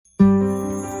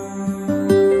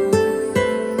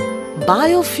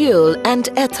Biofuel and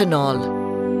ethanol.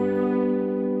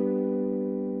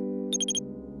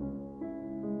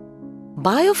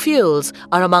 Biofuels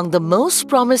are among the most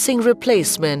promising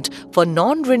replacement for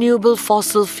non-renewable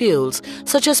fossil fuels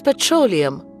such as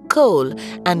petroleum, coal,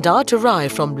 and are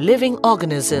derived from living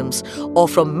organisms or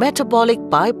from metabolic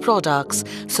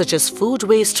byproducts such as food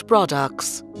waste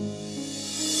products.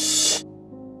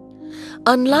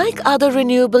 Unlike other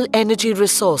renewable energy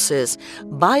resources,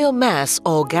 biomass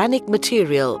or organic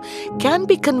material can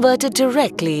be converted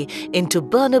directly into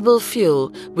burnable fuel,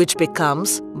 which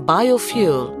becomes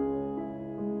biofuel.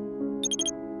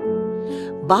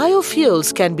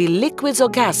 Biofuels can be liquids or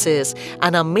gases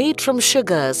and are made from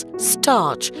sugars,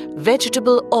 starch,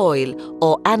 vegetable oil,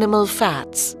 or animal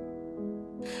fats.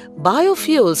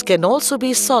 Biofuels can also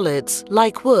be solids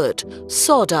like wood,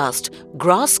 sawdust,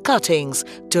 grass cuttings,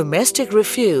 domestic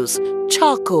refuse,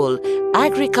 charcoal,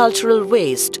 agricultural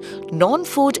waste,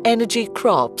 non-food energy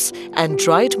crops, and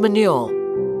dried manure.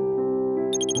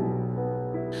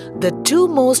 The two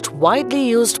most widely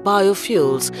used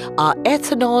biofuels are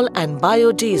ethanol and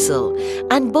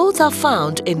biodiesel, and both are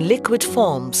found in liquid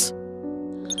forms.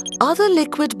 Other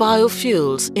liquid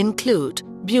biofuels include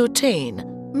butane,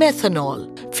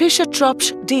 methanol,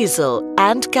 Fischer-Tropsch diesel,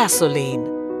 and gasoline.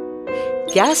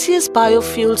 Gaseous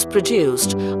biofuels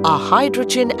produced are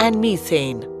hydrogen and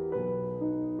methane.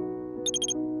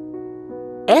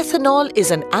 Ethanol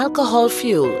is an alcohol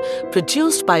fuel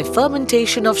produced by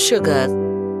fermentation of sugar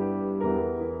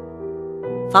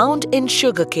found in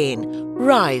sugarcane,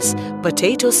 rice,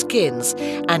 potato skins,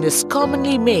 and is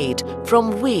commonly made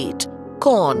from wheat,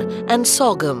 corn, and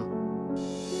sorghum.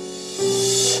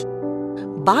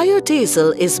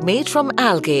 Biodiesel is made from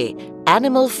algae,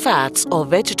 animal fats or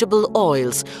vegetable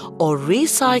oils, or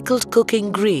recycled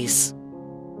cooking grease.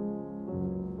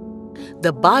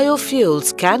 The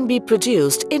biofuels can be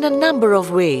produced in a number of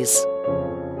ways.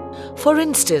 For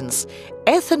instance,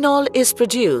 ethanol is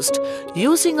produced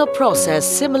using a process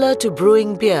similar to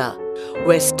brewing beer,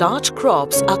 where starch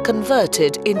crops are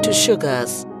converted into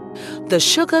sugars. The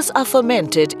sugars are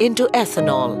fermented into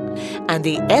ethanol, and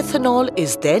the ethanol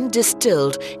is then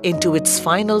distilled into its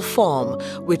final form,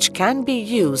 which can be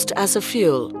used as a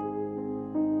fuel.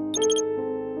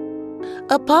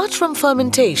 Apart from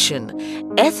fermentation,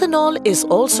 ethanol is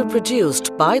also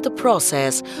produced by the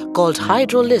process called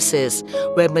hydrolysis,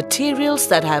 where materials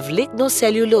that have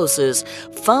lignocelluloses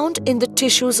found in the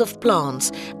tissues of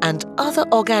plants and other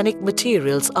organic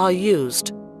materials are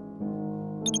used.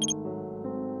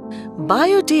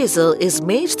 Biodiesel is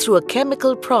made through a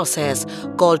chemical process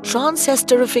called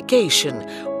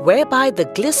transesterification, whereby the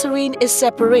glycerine is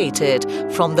separated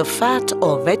from the fat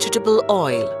or vegetable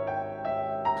oil.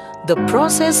 The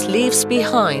process leaves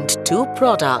behind two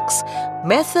products,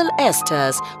 methyl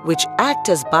esters, which act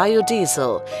as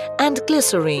biodiesel, and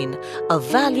glycerine, a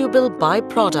valuable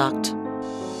byproduct.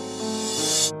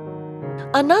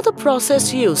 Another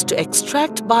process used to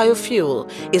extract biofuel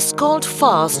is called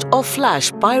fast or flash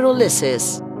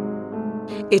pyrolysis.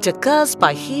 It occurs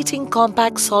by heating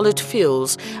compact solid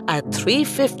fuels at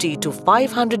 350 to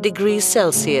 500 degrees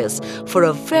Celsius for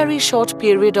a very short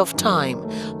period of time,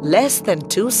 less than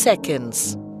 2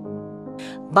 seconds.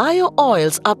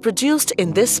 Bio-oils are produced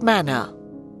in this manner.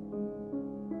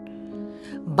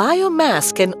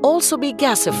 Biomass can also be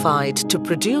gasified to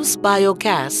produce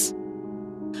biogas.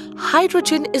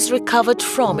 Hydrogen is recovered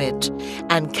from it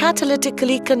and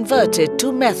catalytically converted to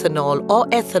methanol or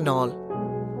ethanol.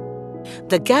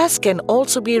 The gas can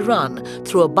also be run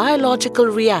through a biological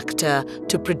reactor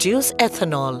to produce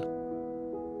ethanol.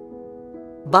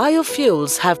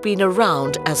 Biofuels have been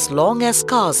around as long as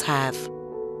cars have.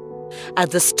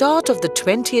 At the start of the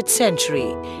 20th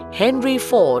century, Henry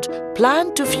Ford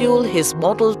planned to fuel his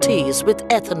Model Ts with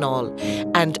ethanol,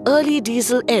 and early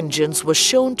diesel engines were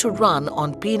shown to run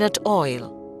on peanut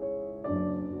oil.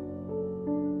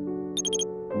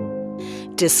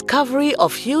 Discovery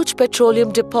of huge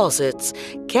petroleum deposits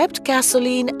kept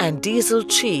gasoline and diesel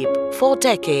cheap for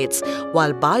decades,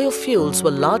 while biofuels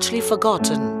were largely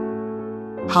forgotten.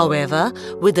 However,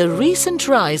 with the recent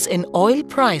rise in oil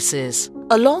prices,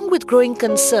 along with growing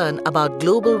concern about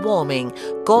global warming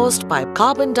caused by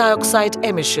carbon dioxide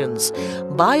emissions,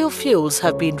 biofuels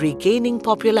have been regaining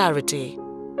popularity.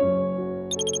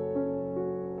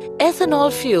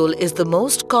 Ethanol fuel is the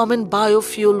most common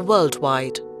biofuel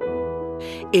worldwide.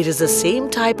 It is the same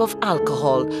type of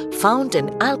alcohol found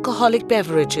in alcoholic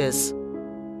beverages.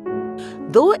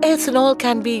 Though ethanol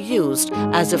can be used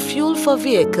as a fuel for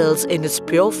vehicles in its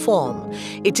pure form,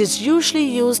 it is usually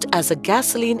used as a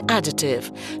gasoline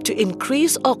additive to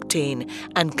increase octane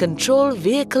and control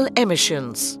vehicle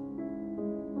emissions.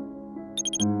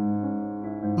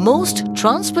 Most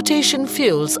transportation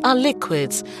fuels are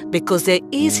liquids because they're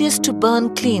easiest to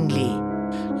burn cleanly.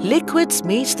 Liquids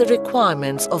meet the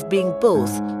requirements of being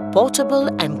both portable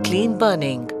and clean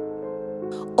burning.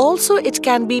 Also, it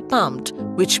can be pumped,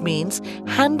 which means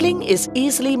handling is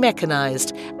easily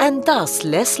mechanized and thus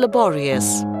less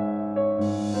laborious.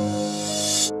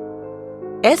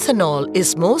 Ethanol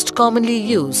is most commonly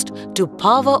used to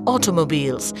power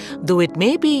automobiles, though it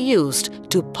may be used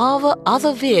to power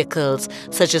other vehicles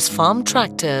such as farm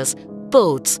tractors,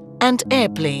 boats, and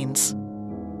airplanes.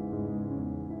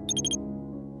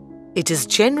 It is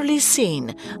generally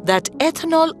seen that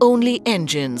ethanol-only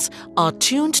engines are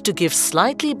tuned to give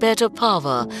slightly better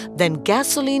power than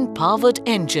gasoline-powered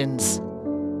engines.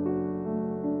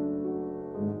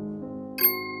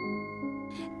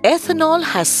 Ethanol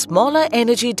has smaller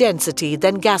energy density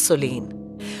than gasoline.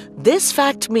 This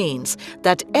fact means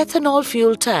that ethanol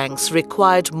fuel tanks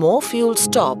required more fuel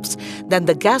stops than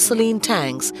the gasoline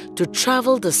tanks to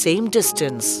travel the same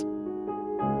distance.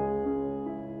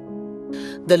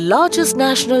 The largest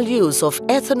national use of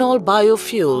ethanol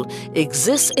biofuel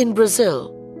exists in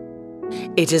Brazil.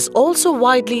 It is also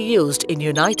widely used in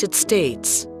United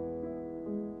States.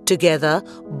 Together,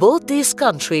 both these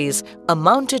countries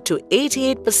amounted to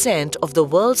 88% of the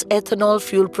world's ethanol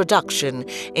fuel production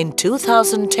in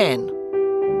 2010.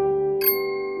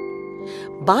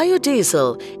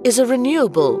 Biodiesel is a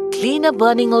renewable, cleaner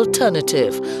burning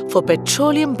alternative for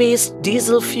petroleum-based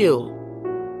diesel fuel.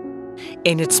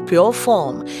 In its pure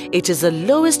form, it is the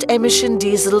lowest emission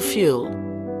diesel fuel.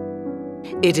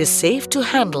 It is safe to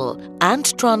handle and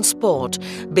transport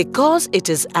because it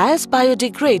is as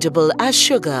biodegradable as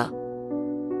sugar.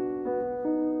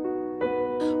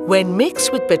 When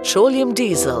mixed with petroleum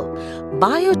diesel,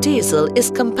 biodiesel is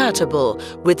compatible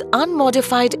with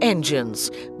unmodified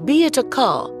engines, be it a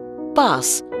car,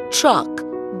 bus, truck,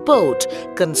 boat,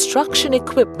 construction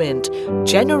equipment,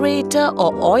 generator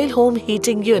or oil home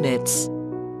heating units.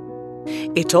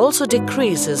 It also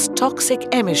decreases toxic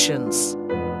emissions.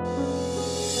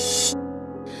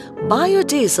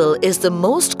 Biodiesel is the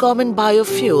most common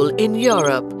biofuel in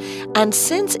Europe, and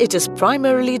since it is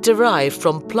primarily derived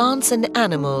from plants and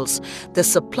animals, the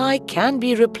supply can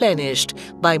be replenished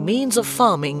by means of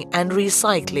farming and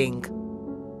recycling.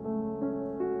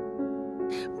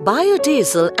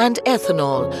 Biodiesel and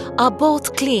ethanol are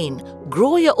both clean,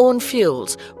 grow-your-own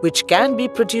fuels which can be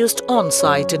produced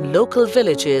on-site in local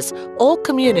villages or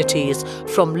communities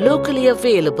from locally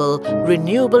available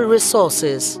renewable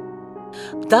resources,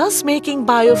 thus making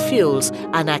biofuels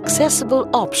an accessible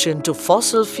option to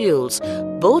fossil fuels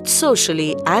both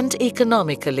socially and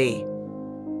economically.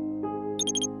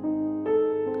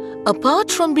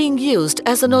 Apart from being used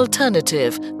as an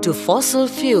alternative to fossil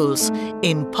fuels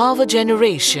in power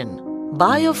generation,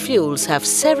 biofuels have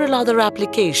several other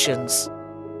applications.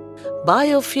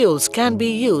 Biofuels can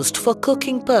be used for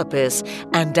cooking purpose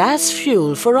and as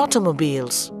fuel for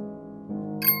automobiles.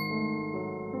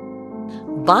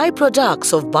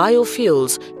 Byproducts of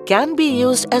biofuels can be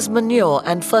used as manure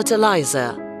and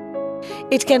fertilizer.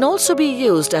 It can also be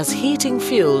used as heating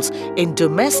fuels in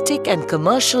domestic and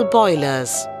commercial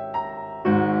boilers.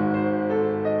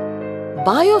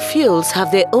 Biofuels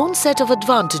have their own set of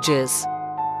advantages.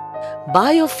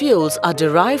 Biofuels are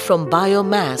derived from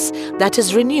biomass that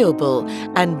is renewable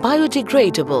and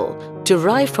biodegradable,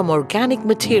 derived from organic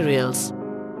materials.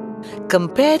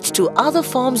 Compared to other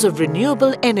forms of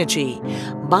renewable energy,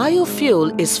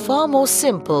 biofuel is far more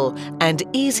simple and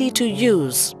easy to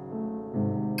use.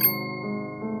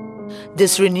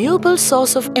 This renewable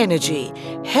source of energy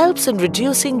helps in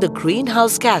reducing the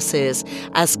greenhouse gases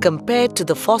as compared to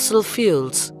the fossil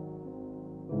fuels.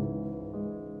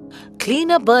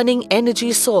 Cleaner burning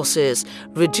energy sources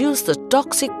reduce the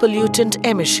toxic pollutant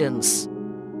emissions.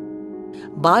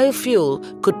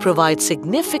 Biofuel could provide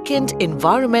significant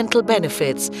environmental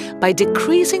benefits by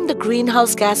decreasing the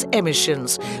greenhouse gas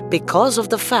emissions because of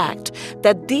the fact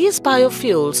that these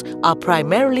biofuels are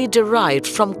primarily derived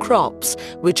from crops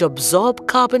which absorb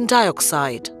carbon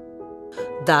dioxide.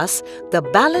 Thus, the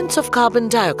balance of carbon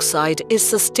dioxide is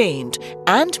sustained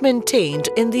and maintained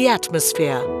in the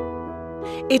atmosphere.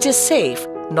 It is safe,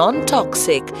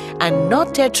 non-toxic, and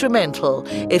not detrimental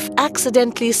if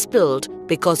accidentally spilled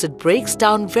because it breaks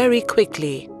down very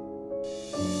quickly.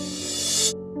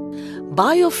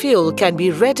 Biofuel can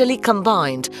be readily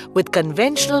combined with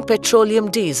conventional petroleum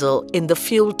diesel in the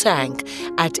fuel tank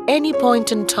at any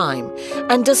point in time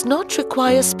and does not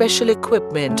require special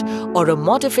equipment or a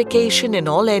modification in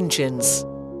all engines.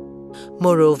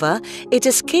 Moreover, it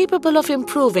is capable of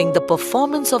improving the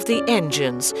performance of the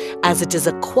engines as it is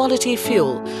a quality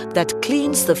fuel that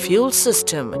cleans the fuel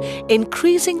system,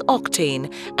 increasing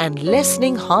octane and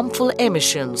lessening harmful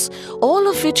emissions, all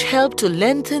of which help to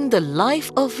lengthen the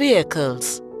life of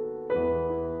vehicles.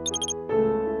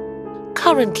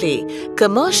 Currently,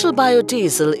 commercial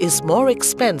biodiesel is more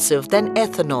expensive than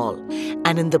ethanol,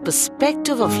 and in the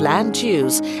perspective of land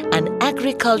use and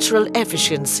agricultural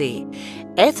efficiency,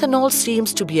 ethanol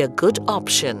seems to be a good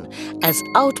option as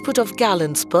output of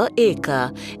gallons per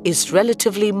acre is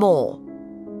relatively more.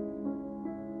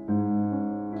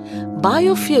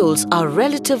 Biofuels are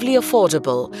relatively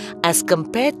affordable as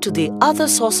compared to the other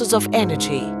sources of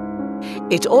energy.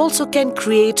 It also can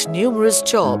create numerous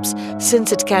jobs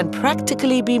since it can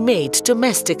practically be made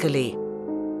domestically.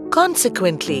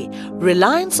 Consequently,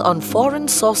 reliance on foreign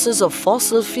sources of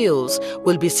fossil fuels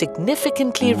will be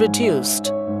significantly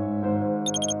reduced.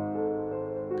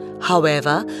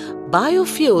 However,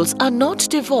 biofuels are not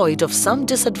devoid of some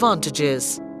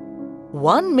disadvantages.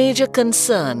 One major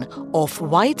concern of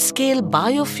wide-scale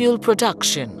biofuel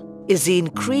production is the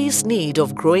increased need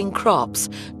of growing crops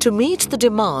to meet the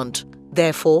demand.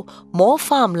 Therefore, more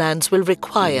farmlands will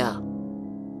require.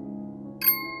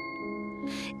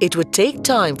 It would take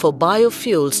time for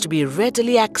biofuels to be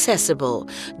readily accessible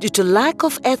due to lack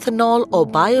of ethanol or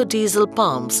biodiesel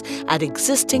pumps at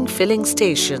existing filling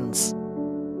stations.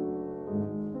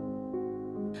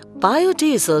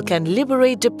 Biodiesel can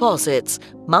liberate deposits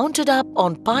mounted up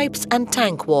on pipes and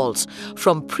tank walls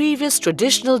from previous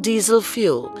traditional diesel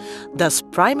fuel, thus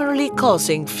primarily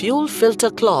causing fuel filter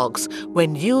clogs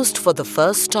when used for the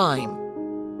first time.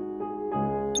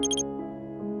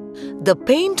 The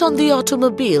paint on the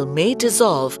automobile may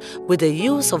dissolve with the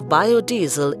use of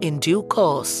biodiesel in due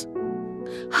course.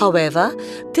 However,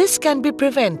 this can be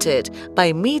prevented by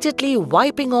immediately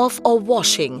wiping off or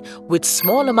washing with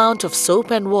small amount of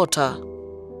soap and water.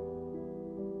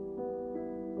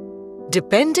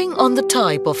 Depending on the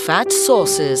type of fat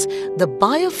sources the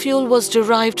biofuel was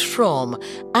derived from,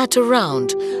 at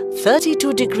around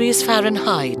 32 degrees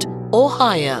Fahrenheit or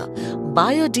higher,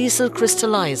 biodiesel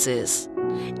crystallizes.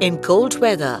 In cold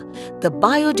weather, the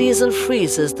biodiesel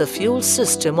freezes the fuel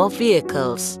system of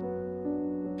vehicles.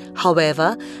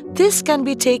 However, this can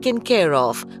be taken care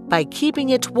of by keeping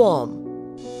it warm.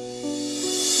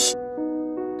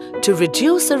 To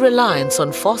reduce the reliance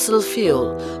on fossil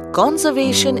fuel,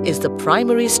 conservation is the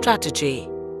primary strategy.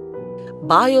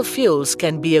 Biofuels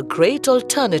can be a great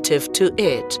alternative to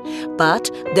it, but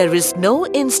there is no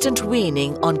instant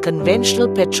weaning on conventional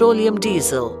petroleum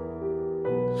diesel.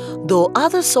 Though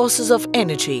other sources of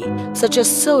energy, such as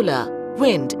solar,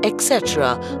 wind,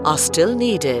 etc. are still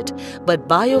needed, but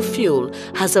biofuel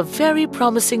has a very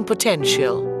promising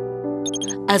potential.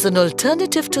 As an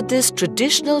alternative to this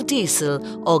traditional diesel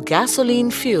or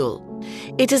gasoline fuel,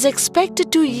 it is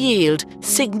expected to yield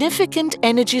significant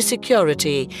energy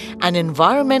security and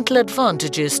environmental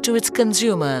advantages to its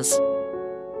consumers.